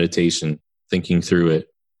 meditation, thinking through it.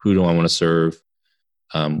 Who do I want to serve?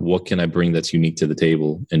 What can I bring that's unique to the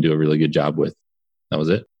table and do a really good job with? That was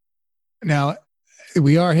it. Now,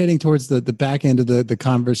 we are heading towards the back end of the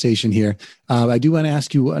conversation here. I do want to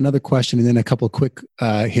ask you another question and then a couple of quick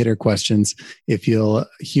hitter questions, if you'll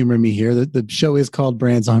humor me here. The show is called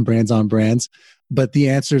Brands on Brands on Brands, but the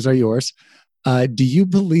answers are yours. Do you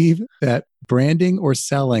believe that branding or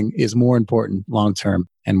selling is more important long-term,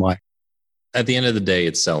 and why? At the end of the day,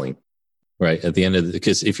 it's selling, right?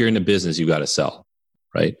 Because if you're in a business, you got to sell,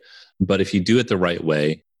 right? But if you do it the right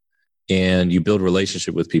way, and you build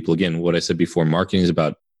relationship with people. Again, what I said before, marketing is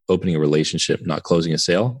about opening a relationship, not closing a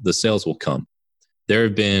sale. The sales will come. There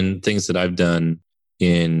have been things that I've done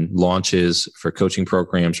in launches for coaching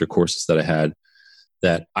programs or courses that I had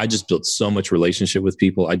that I just built so much relationship with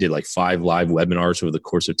people. I did 5 live webinars over the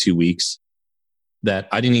course of 2 weeks that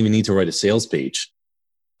I didn't even need to write a sales page.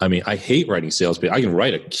 I mean, I hate writing sales page. I can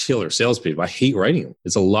write a killer sales page, but I hate writing them.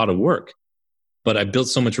 It's a lot of work. But I built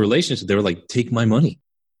so much relationship. They were like, take my money.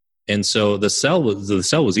 And so the sell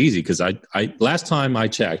was easy because I last time I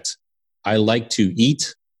checked, I like to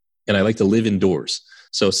eat and I like to live indoors.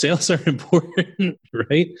 So sales are important,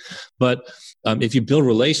 right? But if you build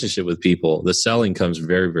relationship with people, the selling comes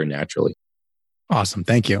very, very naturally. Awesome.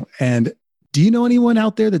 Thank you. And do you know anyone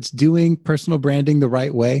out there that's doing personal branding the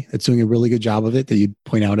right way, that's doing a really good job of it, that you'd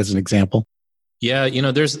point out as an example? Yeah,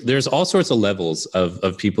 there's all sorts of levels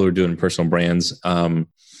of people who are doing personal brands.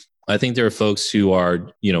 I think there are folks who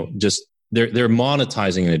are, just they're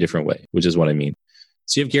monetizing in a different way, which is what I mean.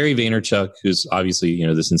 So you have Gary Vaynerchuk, who's obviously,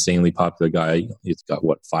 this insanely popular guy. He's got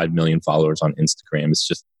 5 million followers on Instagram. It's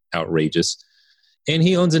just outrageous. And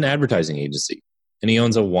he owns an advertising agency and he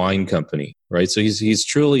owns a wine company, right? So he's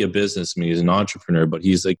truly a businessman. He's an entrepreneur, but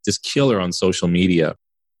he's like this killer on social media,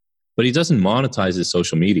 but he doesn't monetize his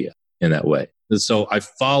social media in that way. So I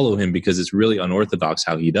follow him because it's really unorthodox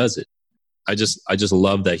how he does it. I just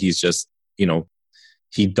love that he's just,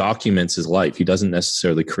 he documents his life. He doesn't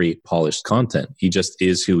necessarily create polished content. He just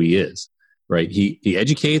is who he is, right? He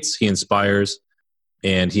educates, he inspires,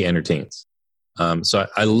 and he entertains. So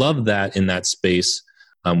I love that in that space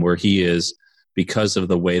where he is, because of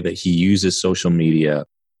the way that he uses social media,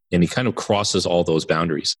 and he kind of crosses all those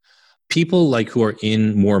boundaries. People who are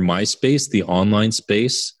in more my space, the online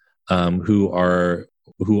space, who I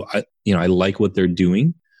like what they're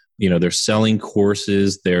doing. They're selling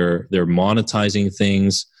courses, they're monetizing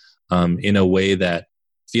things in a way that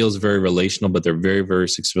feels very relational, but they're very, very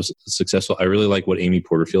successful. I really like what Amy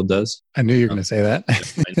Porterfield does. I knew you were going to say that.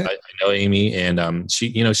 I know Amy, and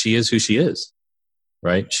she is who she is,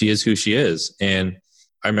 right? She is who she is. And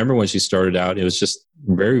I remember when she started out, it was just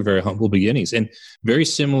very, very humble beginnings and very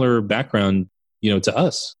similar background, to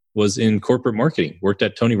us, was in corporate marketing, worked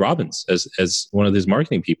at Tony Robbins as one of his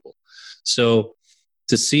marketing people. So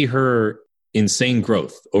to see her insane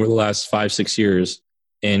growth over the last 5-6 years,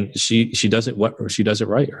 and she does it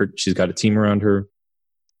right. She's got a team around her.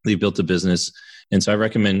 They've built a business. And so I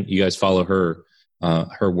recommend you guys follow her,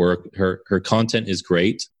 her work. Her content is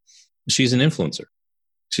great. She's an influencer.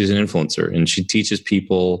 And she teaches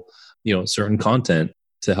people, certain content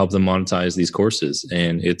to help them monetize these courses.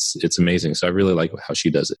 And it's amazing. So I really like how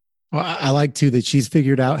she does it. Well, I like too that she's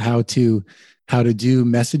figured out how to do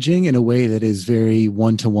messaging in a way that is very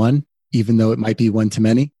one-to-one, even though it might be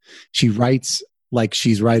one-to-many. She writes like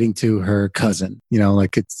she's writing to her cousin,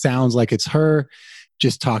 like it sounds like it's her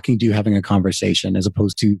just talking to you, having a conversation, as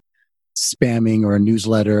opposed to spamming or a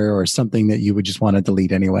newsletter or something that you would just want to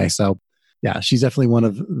delete anyway. So yeah, she's definitely one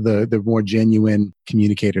of the more genuine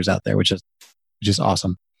communicators out there, which is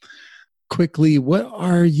awesome. Quickly, what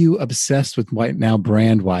are you obsessed with right now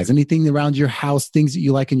brand-wise? Anything around your house, things that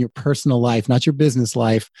you like in your personal life, not your business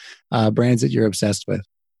life, brands that you're obsessed with?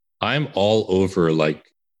 I'm all over like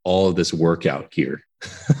all of this workout gear.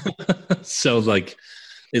 So like,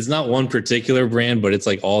 it's not one particular brand, but it's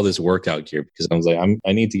like all this workout gear, because I was like,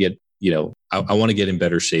 I need to get, I want to get in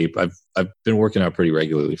better shape. I've been working out pretty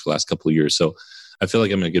regularly for the last couple of years. So I feel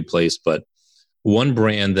like I'm in a good place. But one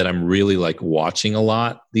brand that I'm really like watching a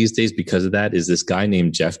lot these days because of that is this guy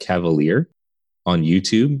named Jeff Cavaliere on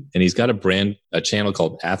YouTube. And he's got a channel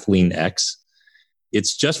called Athlean X.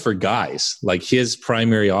 It's just for guys. Like his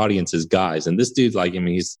primary audience is guys. And this dude, like,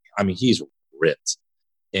 he's ripped.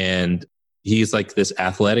 And he's like this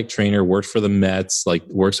athletic trainer, works for the Mets, like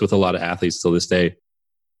works with a lot of athletes till this day.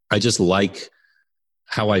 I just like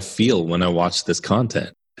how I feel when I watch this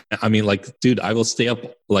content. I mean, like, dude, I will stay up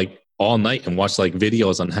like all night and watch like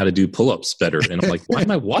videos on how to do pull-ups better. And I'm like, why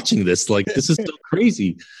am I watching this? Like, this is so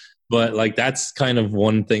crazy. But like, that's kind of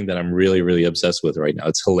one thing that I'm really, really obsessed with right now.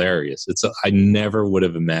 It's hilarious. I never would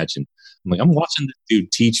have imagined. I'm like, I'm watching this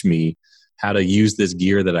dude teach me how to use this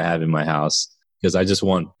gear that I have in my house because I just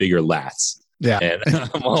want bigger lats. Yeah. And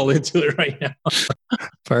I'm all into it right now.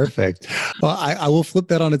 Perfect. Well, I will flip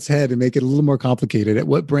that on its head and make it a little more complicated.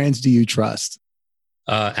 What brands do you trust?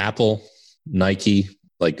 Apple, Nike,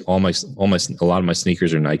 like a lot of my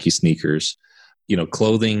sneakers are Nike sneakers.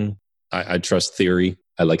 Clothing, I trust Theory.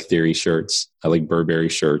 I like Theory shirts. I like Burberry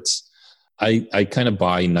shirts. I kind of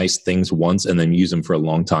buy nice things once and then use them for a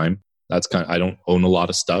long time. I don't own a lot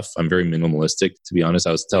of stuff. I'm very minimalistic, to be honest.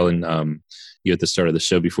 I was telling you at the start of the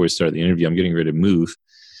show before we started the interview, I'm getting ready to move.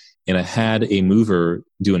 And I had a mover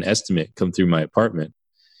do an estimate come through my apartment.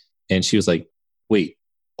 And she was like, wait,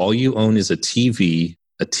 all you own is a TV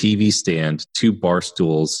stand, 2 bar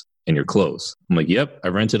stools, and your clothes. I'm like, yep, I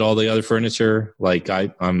rented all the other furniture. Like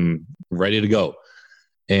I'm ready to go.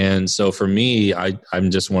 And so for me,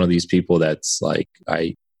 I'm just one of these people that's like,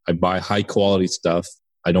 I buy high quality stuff.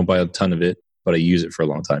 I don't buy a ton of it, but I use it for a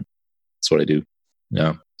long time. That's what I do.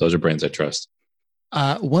 Yeah. Those are brands I trust.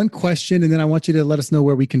 One question, and then I want you to let us know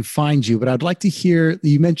where we can find you. But I'd like to hear,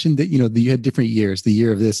 you mentioned that, you had different years, the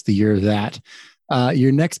year of this, the year of that.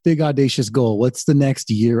 Your next big audacious goal, what's the next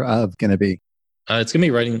year of going to be? It's going to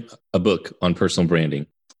be writing a book on personal branding.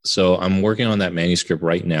 So I'm working on that manuscript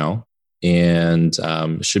right now and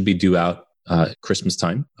should be due out Christmas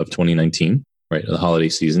time of 2019, right? The holiday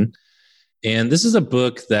season. And this is a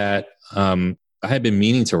book that I had been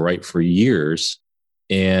meaning to write for years.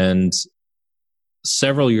 And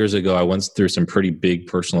several years ago, I went through some pretty big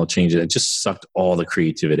personal changes. It just sucked all the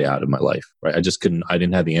creativity out of my life, right? I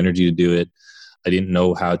didn't have the energy to do it. I didn't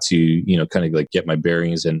know how to, kind of like get my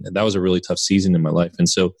bearings. And that was a really tough season in my life. And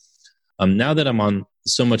so now that I'm on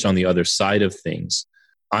so much on the other side of things,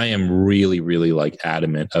 I am really, really like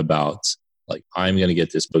adamant about like, I'm going to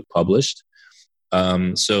get this book published.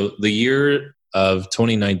 So the year of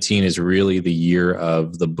 2019 is really the year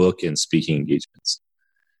of the book and speaking engagements.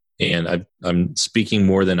 And I'm speaking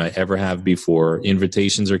more than I ever have before.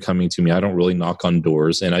 Invitations are coming to me. I don't really knock on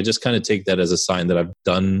doors. And I just kind of take that as a sign that I've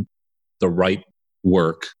done the right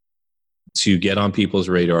work to get on people's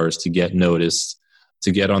radars, to get noticed,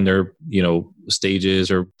 to get on their,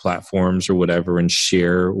 stages or platforms or whatever and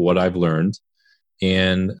share what I've learned.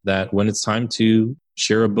 And that when it's time to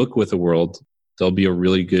share a book with the world, there'll be a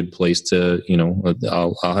really good place to,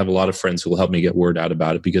 I'll have a lot of friends who will help me get word out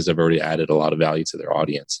about it because I've already added a lot of value to their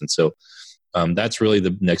audience. And so That's really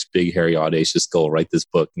the next big, hairy, audacious goal. Write this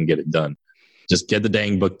book and get it done. Just get the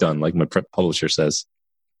dang book done, like my publisher says.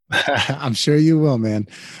 I'm sure you will, man.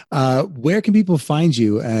 Where can people find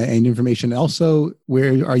you and information? Also,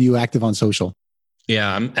 where are you active on social?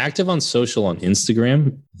 Yeah, I'm active on social on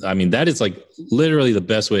Instagram. I mean, that is like literally the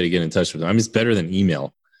best way to get in touch with them. I mean, it's better than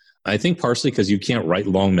email. I think partially because you can't write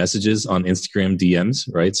long messages on Instagram DMs,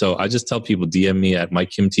 right? So I just tell people DM me at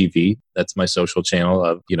Mike Kim TV. That's my social channel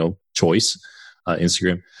of, choice,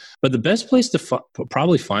 Instagram. But the best place to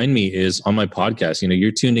probably find me is on my podcast.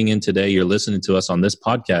 You're tuning in today. You're listening to us on this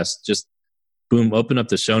podcast. Just boom, open up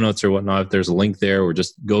the show notes or whatnot. If there's a link there, or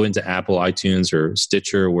just go into Apple, iTunes, or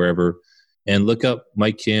Stitcher, or wherever, and look up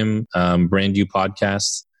Mike Kim, Brand You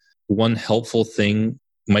Podcasts. One helpful thing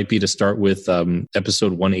might be to start with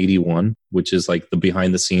episode 181, which is like the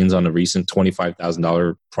behind the scenes on a recent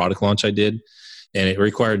 $25,000 product launch I did. And it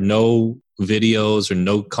required no videos or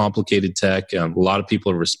no complicated tech. A lot of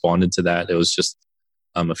people have responded to that. It was just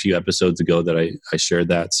a few episodes ago that I shared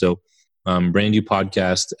that. So Brand You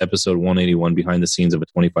Podcast, episode 181, behind the scenes of a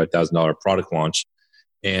 $25,000 product launch.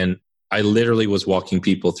 And I literally was walking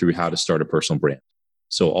people through how to start a personal brand.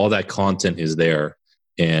 So all that content is there,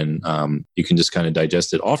 and you can just kind of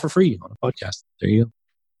digest it all for free on a podcast. There you go.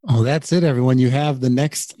 Oh, that's it, everyone. You have the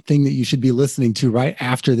next thing that you should be listening to right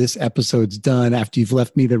after this episode's done. After you've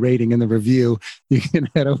left me the rating and the review, you can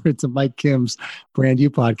head over to Mike Kim's Brand You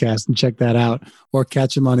Podcast and check that out, or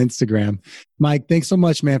catch him on Instagram. Mike, thanks so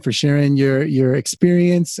much, man, for sharing your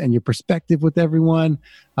experience and your perspective with everyone.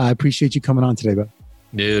 I appreciate you coming on today, bud.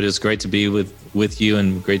 Dude, it's great to be with you,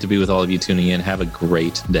 and great to be with all of you tuning in. Have a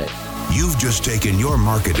great day. You've just taken your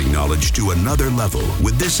marketing knowledge to another level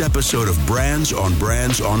with this episode of Brands on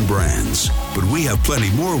Brands on Brands. But we have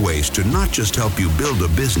plenty more ways to not just help you build a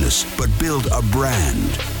business, but build a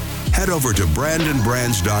brand. Head over to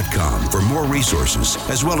brandandbrands.com for more resources,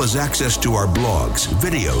 as well as access to our blogs,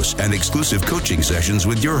 videos, and exclusive coaching sessions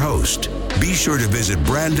with your host. Be sure to visit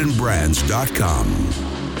brandandbrands.com.